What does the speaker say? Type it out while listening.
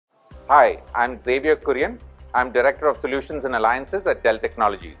Hi, I'm Xavier Kurian. I'm Director of Solutions and Alliances at Dell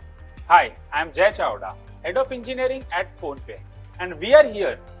Technologies. Hi, I'm Jay Chawda, Head of Engineering at PhonePe, and we are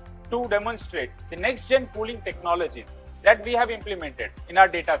here to demonstrate the next-gen cooling technologies that we have implemented in our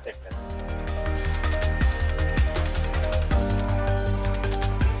data centers.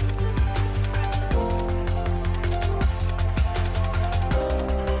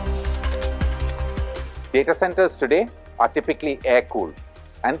 Data centers today are typically air-cooled,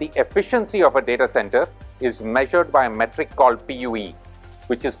 and the efficiency of a data center is measured by a metric called PUE,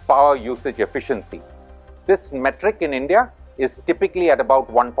 which is power usage efficiency. This metric in India is typically at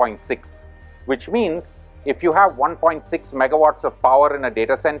about 1.6, which means if you have 1.6 megawatts of power in a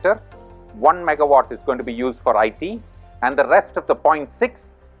data center, 1 megawatt is going to be used for IT, and the rest of the 0.6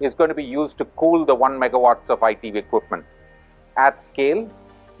 is going to be used to cool the 1 megawatts of IT equipment. At scale,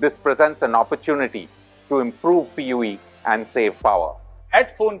 this presents an opportunity to improve PUE and save power.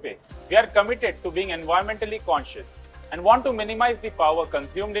 At PhonePe, we are committed to being environmentally conscious and want to minimize the power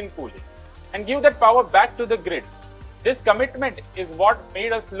consumed in cooling and give that power back to the grid. This commitment is what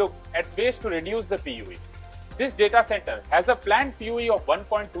made us look at ways to reduce the PUE. This data center has a planned PUE of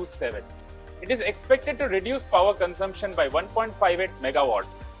 1.27. It is expected to reduce power consumption by 1.58 megawatts.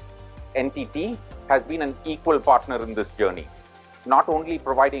 NTT has been an equal partner in this journey, not only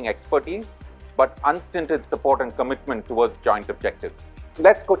providing expertise, but unstinted support and commitment towards joint objectives.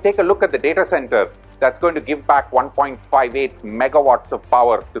 Let's go take a look at the data center that's going to give back 1.58 megawatts of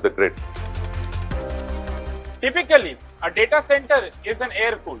power to the grid. Typically, a data center is an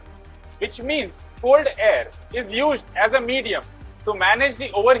air-cooled, which means cold air is used as a medium to manage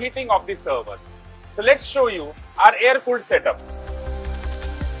the overheating of the server. So let's show you our air-cooled setup.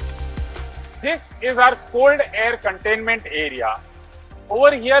 This is our cold air containment area.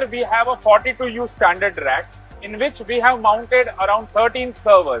 Over here we have a 42U standard rack in which we have mounted around 13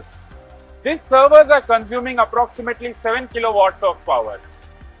 servers. These servers are consuming approximately 7 kilowatts of power.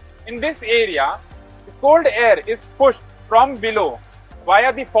 In this area, the cold air is pushed from below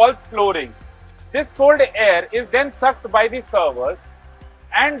via the false flooring. This cold air is then sucked by the servers,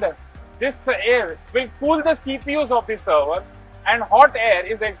 and this air will cool the CPUs of the server, and hot air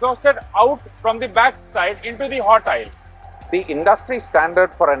is exhausted out from the back side into the hot aisle. The industry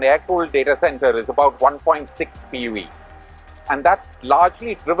standard for an air-cooled data center is about 1.6 PUE, and that's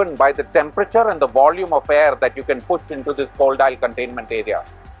largely driven by the temperature and the volume of air that you can push into this cold aisle containment area.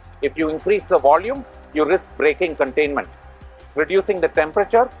 If you increase the volume, you risk breaking containment. Reducing the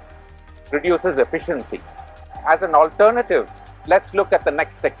temperature reduces efficiency. As an alternative, let's look at the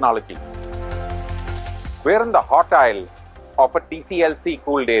next technology. We're in the hot aisle of a DCLC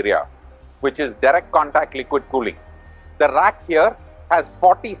cooled area, which is direct contact liquid cooling. The rack here has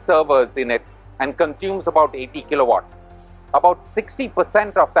 40 servers in it and consumes about 80 kilowatts. About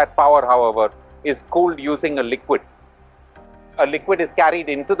 60% of that power, however, is cooled using a liquid. A liquid is carried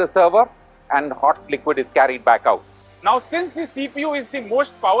into the server and hot liquid is carried back out. Now, since the CPU is the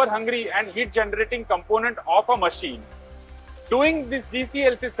most power hungry and heat generating component of a machine, doing this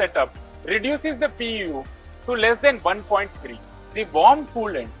DCLC setup reduces the PU to less than 1.3. The warm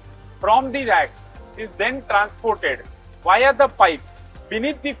coolant from the racks is then transported via the pipes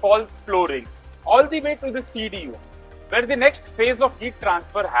beneath the false flooring all the way to the CDU, where the next phase of heat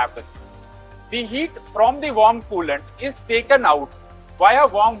transfer happens. The heat from the warm coolant is taken out via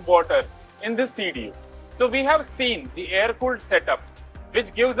warm water in the CDU. So we have seen the air-cooled setup,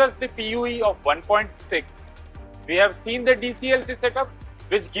 which gives us the PUE of 1.6. We have seen the DCLC setup,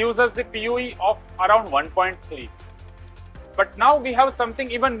 which gives us the PUE of around 1.3. But now we have something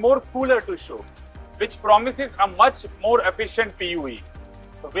even more cooler to show, which promises a much more efficient PUE.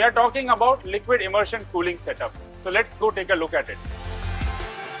 So we are talking about liquid immersion cooling setup. So let's go take a look at it.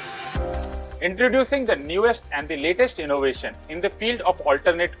 Introducing the newest and the latest innovation in the field of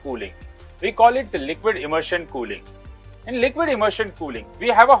alternate cooling. We call it the liquid immersion cooling. In liquid immersion cooling, we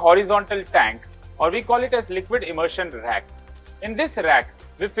have a horizontal tank, or we call it as liquid immersion rack. In this rack,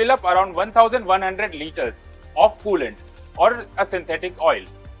 we fill up around 1100 liters of coolant or a synthetic oil.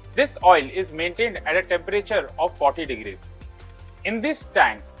 This oil is maintained at a temperature of 40 degrees. In this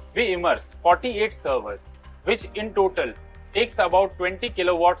tank, we immerse 48 servers, which in total takes about 20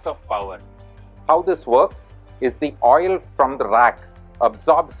 kilowatts of power. How this works is the oil from the rack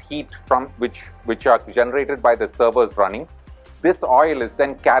absorbs heat from which are generated by the servers running. This oil is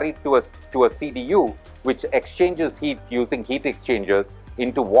then carried to a CDU, which exchanges heat using heat exchangers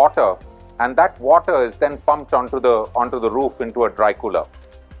into water, and that water is then pumped onto the roof into a dry cooler.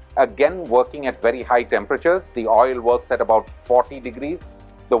 Again, working at very high temperatures, the oil works at about 40 degrees.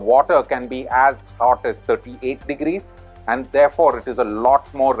 The water can be as hot as 38 degrees, and therefore it is a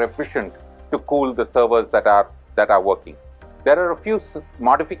lot more efficient to cool the servers that are working. There are a few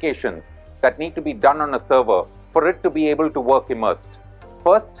modifications that need to be done on a server for it to be able to work immersed.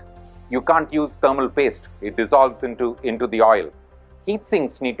 First, you can't use thermal paste. It dissolves into the oil. Heat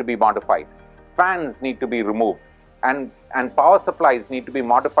sinks need to be modified. Fans need to be removed. And power supplies need to be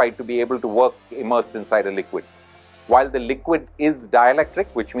modified to be able to work immersed inside a liquid. While the liquid is dielectric,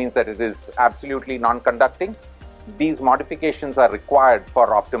 which means that it is absolutely non-conducting, these modifications are required for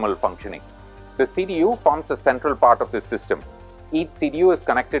optimal functioning. The CDU forms a central part of this system. Each CDU is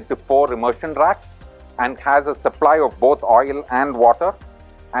connected to 4 immersion racks and has a supply of both oil and water,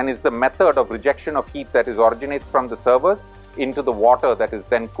 and is the method of rejection of heat that originates from the servers into the water that is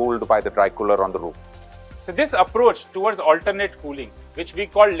then cooled by the dry cooler on the roof. So this approach towards alternate cooling, which we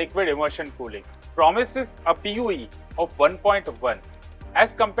call liquid immersion cooling, promises a PUE of 1.1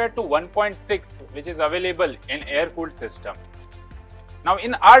 as compared to 1.6, which is available in air-cooled system. Now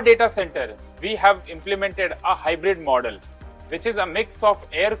in our data center, we have implemented a hybrid model, which is a mix of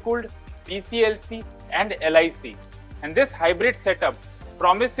air-cooled, PCLC and LIC. And this hybrid setup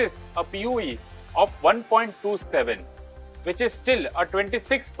promises a PUE of 1.27, which is still a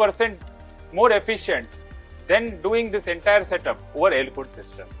 26% more efficient than doing this entire setup over air-cooled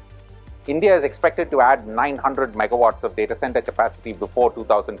systems. India is expected to add 900 megawatts of data center capacity before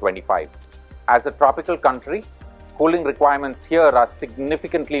 2025. As a tropical country, cooling requirements here are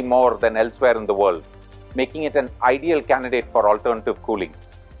significantly more than elsewhere in the world, making it an ideal candidate for alternative cooling.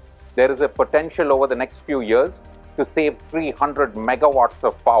 There is a potential over the next few years to save 300 megawatts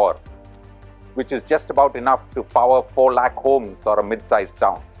of power, which is just about enough to power 4 lakh homes or a mid-sized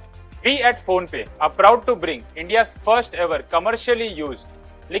town. We at PhonePe are proud to bring India's first ever commercially used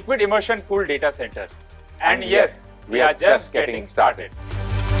liquid immersion cooled data center. And yes, we are just getting started.